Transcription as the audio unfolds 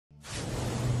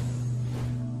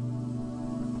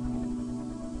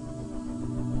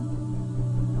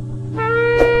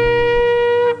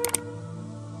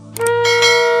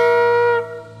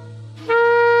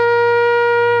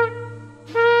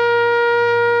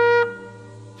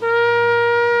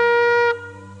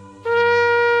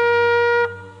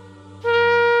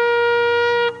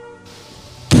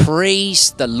Praise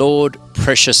the Lord,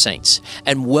 precious saints,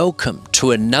 and welcome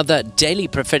to another daily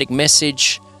prophetic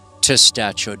message to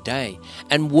start your day.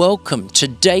 And welcome to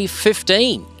day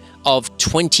 15 of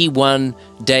 21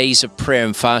 days of prayer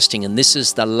and fasting. And this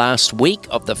is the last week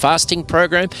of the fasting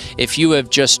program. If you are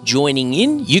just joining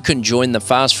in, you can join the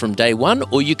fast from day one,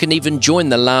 or you can even join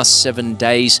the last 7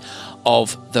 days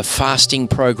of the fasting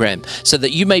program, so that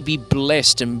you may be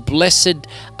blessed. And blessed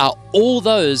are all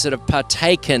those that have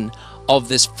partaken of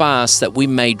this fast, that we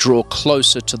may draw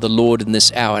closer to the Lord in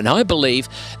this hour. And I believe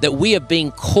that we are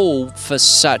being called for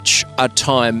such a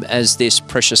time as this,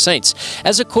 precious saints.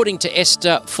 As according to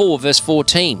Esther 4 verse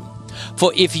 14,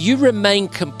 for if you remain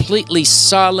completely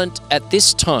silent at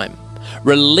this time,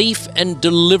 relief and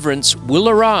deliverance will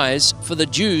arise for the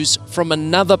Jews from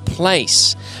another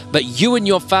place, but you and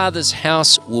your father's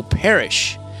house will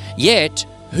perish. Yet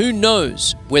who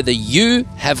knows whether you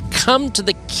have come to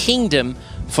the kingdom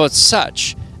for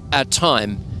such a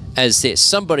time as this?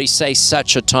 Somebody say,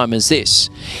 such a time as this.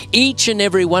 Each and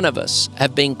every one of us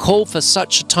have been called for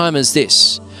such a time as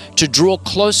this, to draw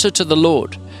closer to the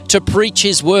Lord, to preach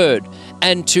His word,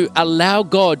 and to allow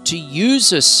God to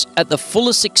use us at the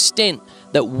fullest extent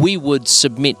that we would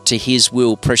submit to His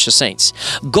will, precious saints.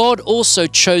 God also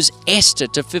chose Esther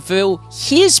to fulfill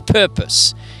His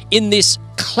purpose in this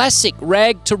classic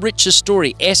rag to riches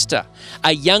story. Esther,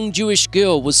 a young Jewish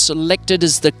girl, was selected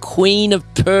as the Queen of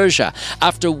Persia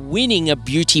after winning a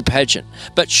beauty pageant.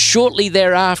 But shortly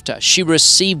thereafter, she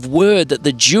received word that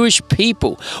the Jewish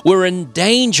people were in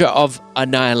danger of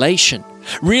annihilation.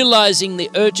 Realizing the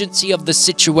urgency of the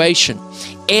situation,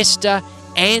 Esther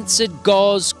answered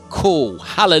God's call.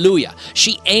 Hallelujah.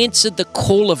 She answered the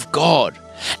call of God,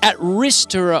 at risk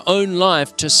to her own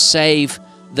life, to save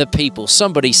the people.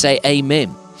 Somebody say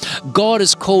amen. God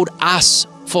has called us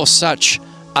for such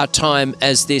a time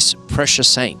as this, precious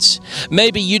saints.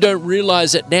 Maybe you don't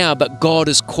realize it now, but God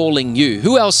is calling you.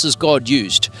 Who else has God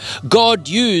used? God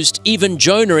used even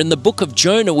Jonah. In the book of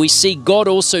Jonah, we see God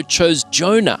also chose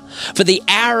Jonah for the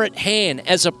hour at hand.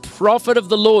 As a prophet of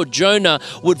the Lord, Jonah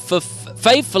would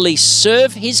faithfully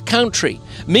serve his country,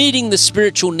 meeting the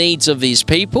spiritual needs of his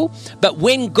people. But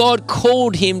when God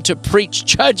called him to preach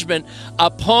judgment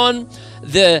upon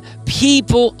the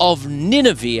people of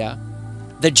Nineveh,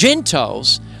 the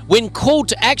Gentiles, when called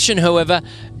to action, however,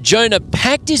 Jonah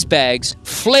packed his bags,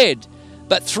 fled,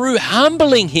 but through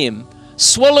humbling him,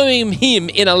 swallowing him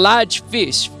in a large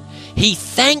fish, he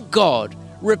thanked God,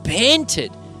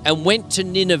 repented, and went to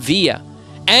Nineveh.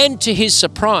 And to his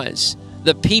surprise,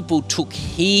 the people took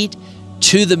heed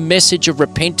to the message of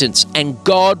repentance, and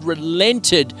God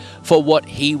relented for what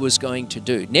He was going to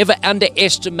do. Never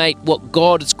underestimate what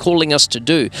God is calling us to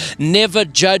do. Never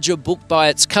judge a book by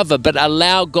its cover, but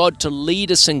allow God to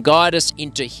lead us and guide us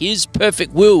into His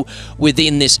perfect will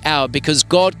within this hour, because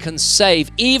God can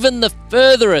save even the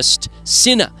furthest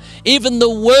sinner. Even the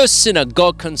worst sinner,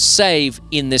 God can save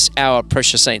in this hour,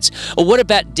 precious saints. Or what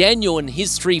about Daniel and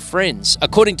his 3 friends?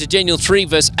 According to Daniel 3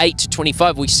 verse 8 to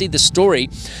 25, we see the story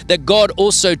that God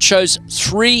also chose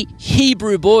 3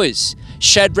 Hebrew boys,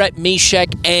 Shadrach,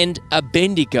 Meshach, and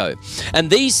Abednego. And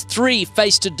these 3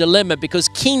 faced a dilemma, because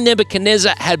King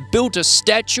Nebuchadnezzar had built a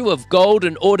statue of gold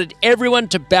and ordered everyone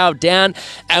to bow down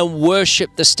and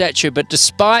worship the statue. But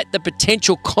despite the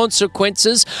potential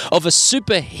consequences of a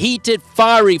superheated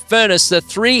fiery furnace, the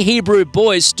 3 Hebrew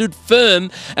boys stood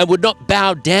firm and would not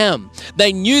bow down.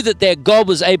 They knew that their God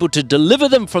was able to deliver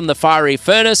them from the fiery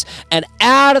furnace and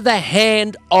out of the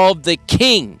hand of the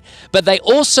king. But they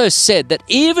also said that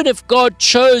even if God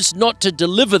chose not to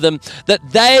deliver them, that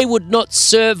they would not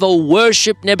serve or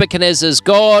worship Nebuchadnezzar's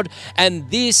God. And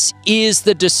this is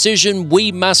the decision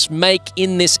we must make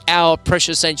in this hour,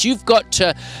 precious saints. You've got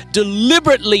to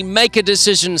deliberately make a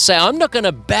decision and say, I'm not going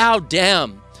to bow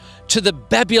down to the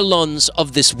Babylons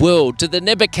of this world, to the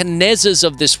Nebuchadnezzars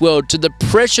of this world, to the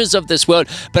pressures of this world,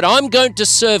 but I'm going to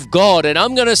serve God, and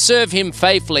I'm going to serve Him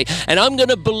faithfully, and I'm going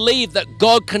to believe that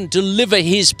God can deliver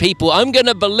His people. I'm going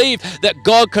to believe that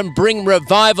God can bring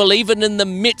revival even in the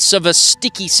midst of a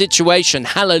sticky situation.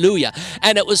 Hallelujah.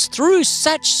 And it was through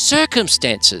such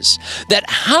circumstances that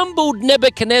humbled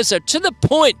Nebuchadnezzar, to the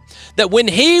point that when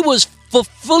he was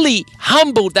fully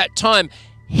humbled that time,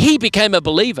 he became a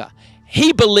believer.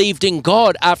 He believed in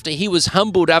God after he was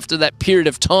humbled after that period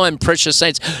of time, precious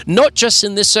saints. Not just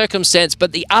in this circumstance,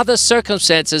 but the other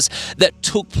circumstances that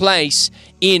took place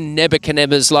in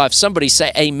Nebuchadnezzar's life. Somebody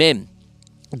say amen.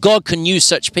 God can use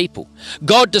such people.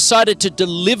 God decided to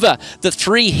deliver the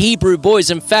 3 Hebrew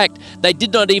boys. In fact, they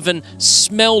did not even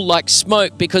smell like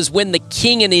smoke, because when the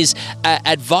king and his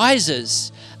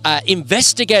advisors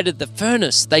investigated the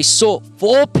furnace, they saw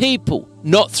 4 people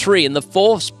not three. And the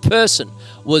fourth person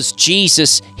was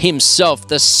Jesus himself,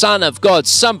 the Son of God.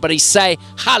 Somebody say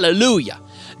hallelujah.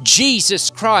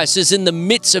 Jesus Christ is in the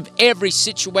midst of every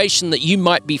situation that you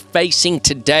might be facing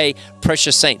today,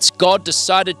 precious saints. God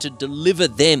decided to deliver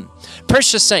them.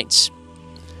 Precious saints,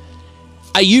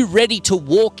 are you ready to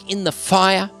walk in the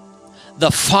fire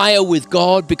with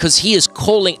God? Because he is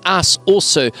calling us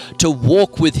also to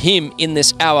walk with him in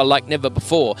this hour like never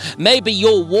before. Maybe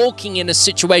you're walking in a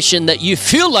situation that you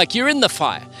feel like you're in the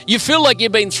fire. You feel like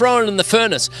you've been thrown in the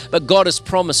furnace, but God has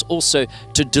promised also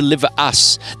to deliver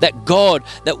us. That God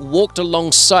that walked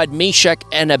alongside Meshach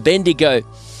and Abednego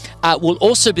will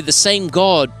also be the same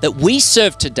God that we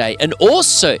serve today. And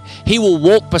also he will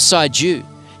walk beside you.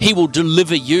 He will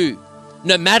deliver you.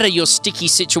 No matter your sticky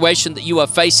situation that you are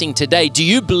facing today, do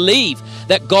you believe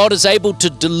that God is able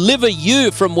to deliver you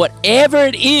from whatever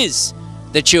it is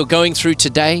that you're going through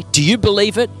today? Do you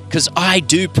believe it? Because I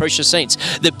do, precious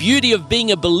saints. The beauty of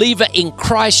being a believer in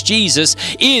Christ Jesus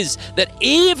is that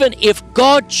even if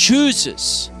God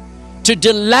chooses to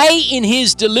delay in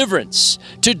his deliverance,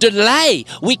 to delay,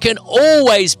 we can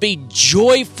always be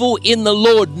joyful in the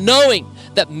Lord, knowing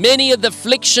that many of the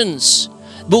afflictions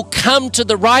will come to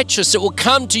the righteous. It will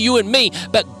come to you and me.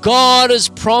 But God has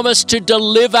promised to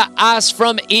deliver us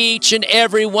from each and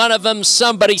every one of them.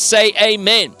 Somebody say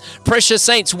amen. Precious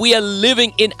saints, we are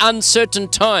living in uncertain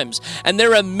times, and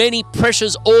there are many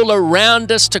pressures all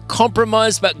around us to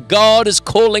compromise, but God is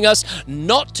calling us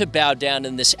not to bow down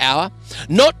in this hour,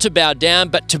 not to bow down,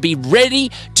 but to be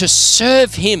ready to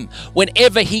serve him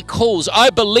whenever he calls. I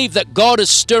believe that God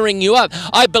is stirring you up.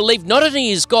 I believe not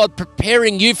only is God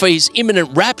preparing you for his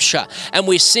imminent rapture, and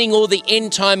we're seeing all the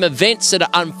end time events that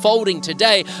are unfolding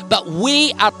today, but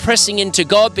we are pressing into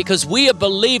God because we are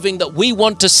believing that we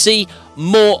want to see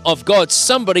more of God.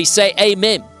 Somebody say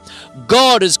amen.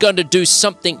 God is going to do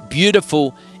something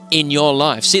beautiful in your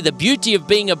life. See, the beauty of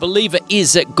being a believer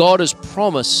is that God has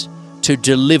promised to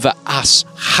deliver us.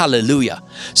 Hallelujah.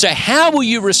 So how will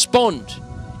you respond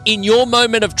in your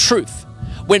moment of truth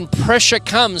when pressure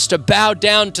comes to bow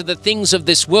down to the things of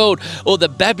this world, or the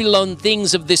Babylon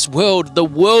things of this world, the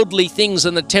worldly things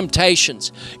and the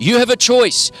temptations? You have a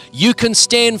choice. You can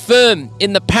stand firm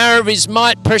in the power of his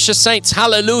might, precious saints.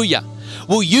 Hallelujah.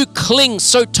 Will you cling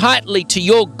so tightly to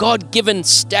your God-given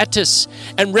status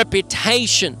and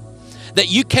reputation that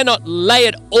you cannot lay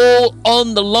it all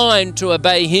on the line to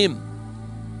obey him?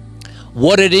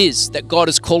 What it is that God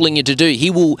is calling you to do.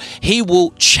 He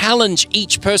will challenge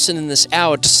each person in this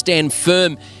hour to stand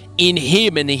firm in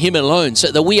him and in him alone, so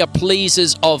that we are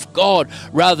pleasers of God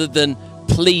rather than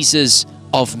pleasers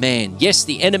of man. Yes,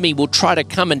 the enemy will try to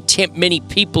come and tempt many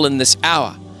people in this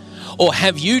hour. Or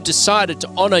have you decided to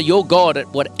honor your God at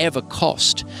whatever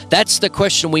cost? That's the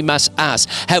question we must ask.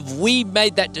 Have we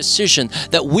made that decision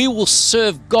that we will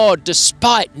serve God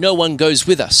despite no one goes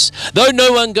with us? Though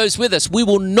no one goes with us, we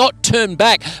will not turn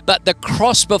back, but the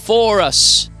cross before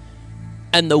us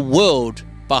and the world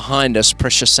behind us,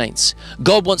 precious saints.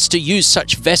 God wants to use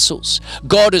such vessels.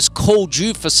 God has called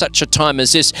you for such a time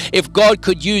as this. If God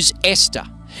could use Esther,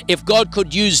 if God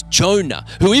could use Jonah,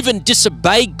 who even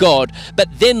disobeyed God, but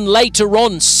then later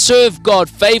on served God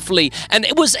faithfully, and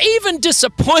it was even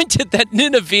disappointed that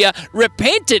Nineveh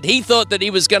repented. He thought that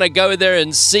he was going to go there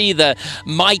and see the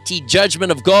mighty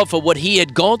judgment of God for what he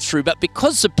had gone through. But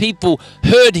because the people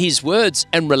heard his words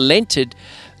and relented,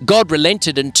 God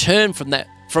relented and turned from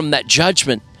that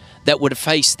judgment that would have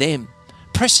faced them.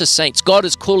 Precious saints, God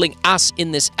is calling us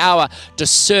in this hour to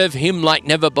serve him like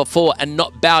never before and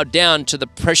not bow down to the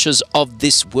pressures of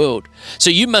this world.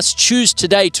 So you must choose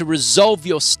today to resolve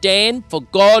your stand for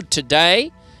God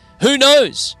today. Who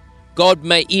knows? God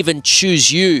may even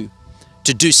choose you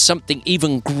to do something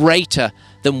even greater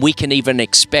than we can even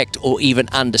expect or even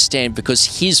understand,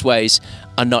 because his ways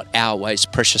are not our ways,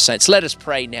 precious saints. Let us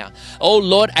pray now. Oh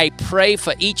Lord, I pray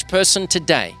for each person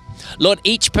today. Lord,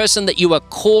 each person that you are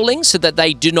calling so that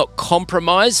they do not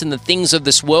compromise in the things of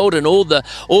this world and all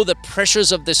the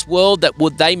pressures of this world that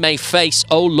they may face,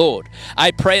 oh Lord.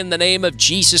 I pray in the name of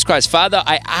Jesus Christ. Father,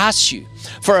 I ask you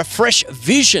for a fresh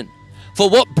vision for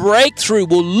what breakthrough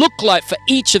will look like for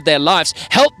each of their lives.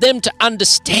 Help them to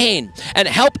understand and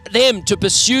help them to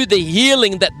pursue the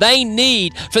healing that they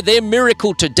need for their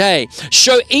miracle today.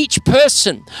 Show each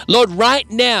person, Lord, right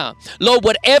now, Lord,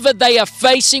 whatever they are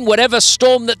facing, whatever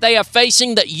storm that they are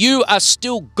facing, that you are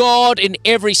still God in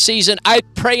every season. I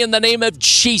pray in the name of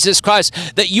Jesus Christ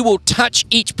that you will touch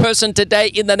each person today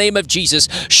in the name of Jesus.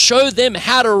 Show them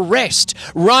how to rest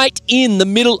right in the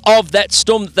middle of that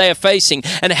storm that they are facing,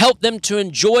 and help them to to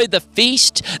enjoy the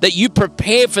feast that you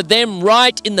prepare for them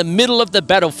right in the middle of the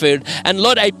battlefield. And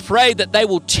Lord, I pray that they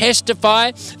will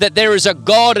testify that there is a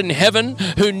God in heaven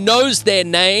who knows their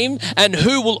name and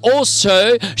who will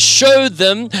also show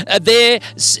them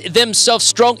themselves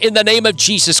strong in the name of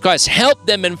Jesus Christ. Help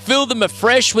them and fill them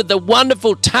afresh with the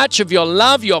wonderful touch of your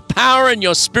love, your power, and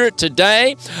your spirit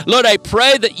today. Lord, I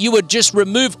pray that you would just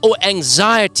remove all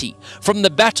anxiety from the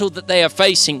battle that they are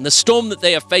facing, the storm that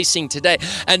they are facing today,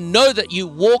 and know that you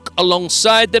walk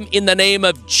alongside them in the name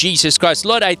of Jesus Christ.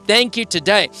 Lord, I thank you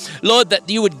today, Lord, that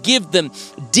you would give them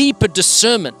deeper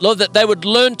discernment, Lord, that they would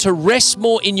learn to rest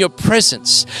more in your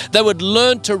presence. They would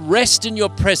learn to rest in your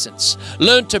presence,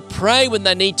 learn to pray when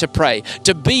they need to pray,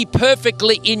 to be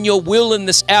perfectly in your will in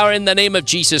this hour in the name of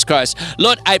Jesus Christ.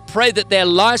 Lord, I pray that their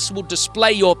lives will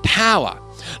display your power.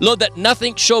 Lord, that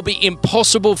nothing shall be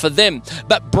impossible for them,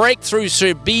 but breakthrough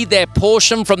should be their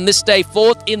portion from this day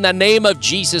forth in the name of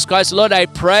Jesus Christ. Lord, I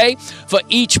pray for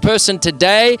each person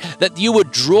today that you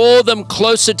would draw them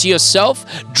closer to yourself,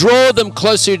 draw them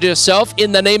closer to yourself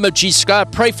in the name of Jesus Christ.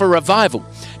 I pray for revival,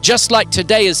 just like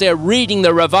today as they're reading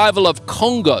the revival of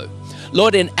Congo.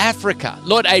 Lord, in Africa,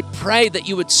 Lord, I pray that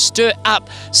you would stir up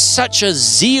such a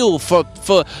zeal for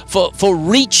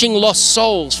reaching lost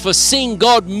souls, for seeing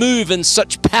God move in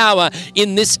such power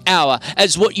in this hour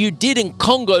as what you did in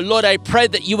Congo. Lord, I pray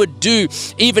that you would do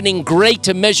even in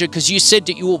greater measure, because you said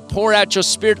that you will pour out your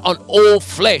spirit on all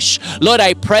flesh. Lord,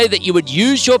 I pray that you would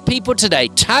use your people today,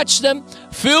 touch them,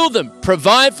 fill them,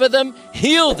 provide for them,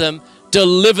 heal them,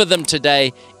 deliver them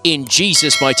today in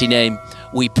Jesus' mighty name.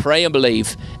 We pray and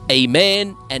believe.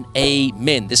 Amen and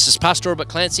amen. This is Pastor Robert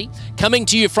Clancy coming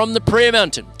to you from the prayer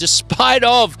mountain. Despite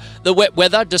of the wet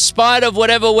weather, despite of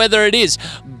whatever weather it is,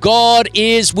 God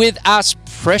is with us,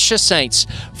 precious saints.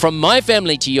 From my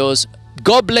family to yours,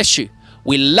 God bless you.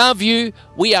 We love you.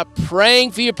 We are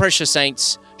praying for you, precious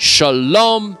saints.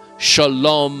 Shalom,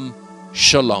 shalom,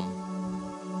 shalom.